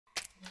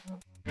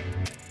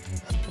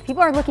If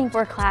people are looking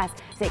for a class,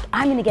 say,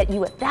 I'm gonna get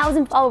you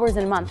 1,000 followers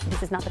in a month,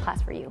 this is not the class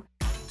for you.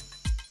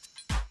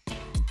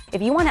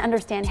 If you want to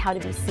understand how to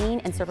be seen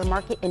and serve a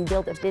market and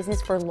build a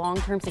business for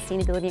long-term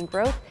sustainability and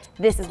growth,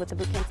 this is what the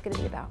bootcamp is going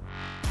to be about.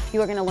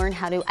 You are going to learn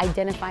how to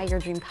identify your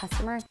dream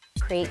customer,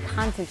 create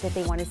content that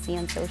they want to see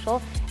on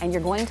social, and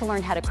you're going to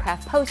learn how to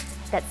craft posts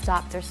that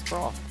stop their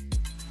scroll.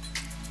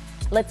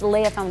 Let's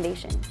lay a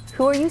foundation.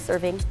 Who are you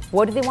serving?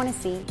 What do they want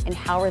to see? And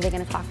how are they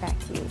going to talk back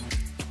to you?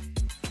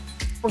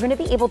 We're going to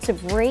be able to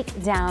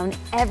break down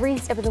every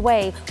step of the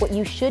way what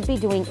you should be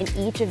doing in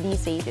each of these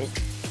stages.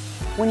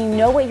 When you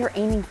know what you're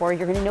aiming for,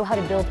 you're going to know how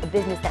to build a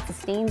business that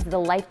sustains the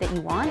life that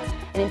you want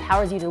and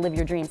empowers you to live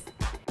your dreams.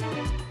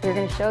 We're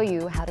going to show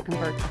you how to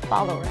convert a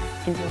follower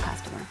into a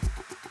customer.